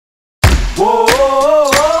Whoa,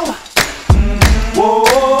 whoa, whoa,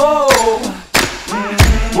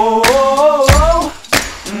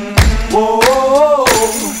 whoa.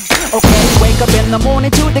 Okay, wake up in the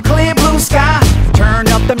morning to the clear blue sky. Turn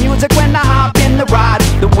up the music when I hop in the ride.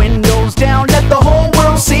 The windows down, let the whole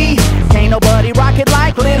world see. Can't nobody rock it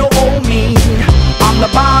like little old me. I'm the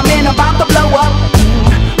bomb and about to blow up.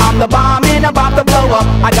 I'm the bomb and about to blow up.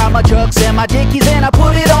 I got my trucks and my dickies and I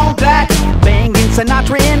put it on black. Banging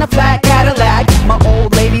Sinatra in a flat Cadillac. My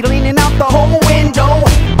old lady leaning out the whole window.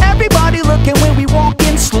 Everybody looking when we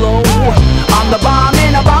walking slow. I'm the bomb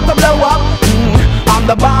and about to blow up. I'm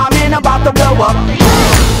the bomb and about to blow up.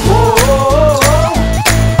 Whoa, whoa,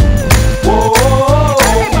 whoa, whoa.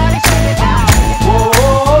 Everybody sing it now. Whoa,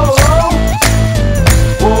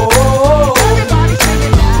 whoa, whoa. Everybody sing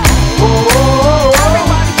it now. Whoa,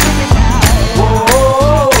 everybody sing it now.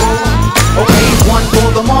 Whoa. Okay, one for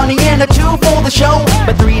the money and a two for the show,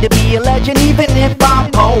 but three to be a legend even if I'm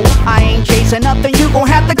poor. I ain't chasing nothing, you gon'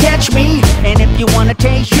 have to catch me. And if you wanna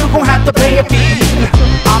taste, you gon' have to pay a fee.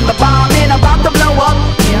 I'm the bomb and about to blow up.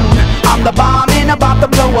 I'm the bomb and about to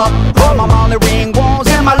blow up. I'm on the ring walls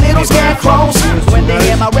and my little scarecrows. When they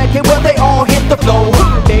hear my record, well they all hit the floor.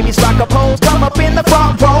 Babies rock a pose, come up in the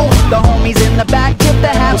front row. The homies in the back tip the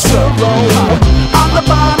half roll. I'm the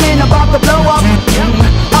bomb and about to blow up.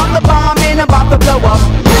 I'm the bomb and about to blow up.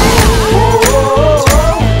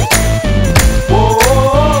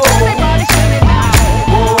 Everybody sing it now.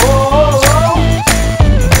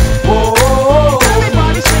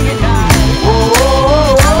 Everybody sing it now.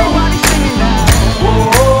 Everybody sing it now.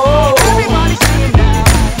 Everybody sing it now.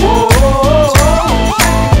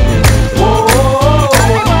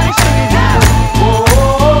 Everybody sing it now.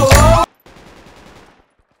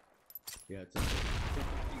 Yeah,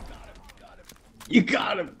 you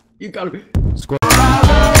got him. You got him. Squad.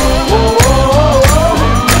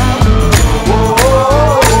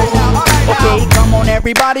 Okay, come on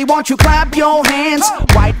everybody, won't you clap your hands?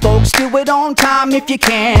 White folks, do it on time if you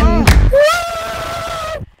can.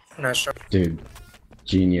 Dude,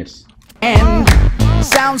 genius. And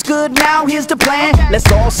sounds good, now here's the plan.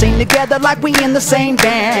 Let's all sing together like we in the same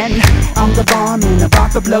band. I'm the bomb and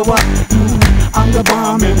about to blow up. I'm the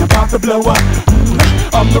bomb and about to blow up.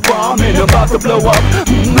 I'm the bomb and about to blow up.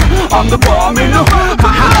 I'm the bomb and okay,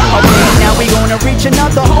 now we gonna reach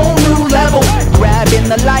another whole new level. Grabbing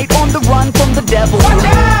the light on the run from the devil.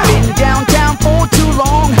 Been downtown for too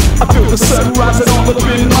long. I feel the sun rising all up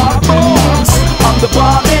in my bones. I'm the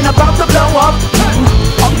bomb and about to blow up.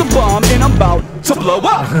 I'm the bomb and I'm about to blow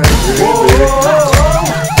up. Whoa,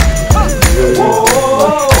 whoa,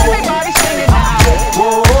 whoa. Everybody sing it now.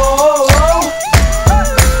 Whoa, whoa.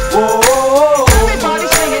 Everybody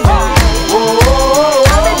sing it now. Whoa,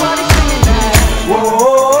 everybody sing it now.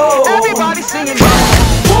 Whoa, everybody sing it now.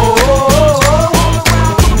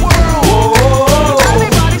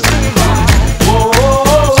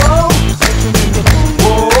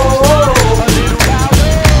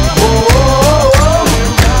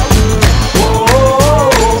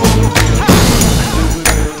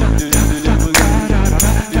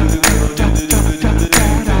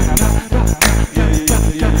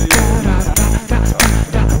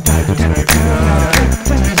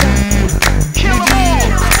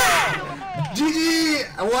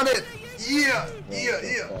 I want it. Yeah.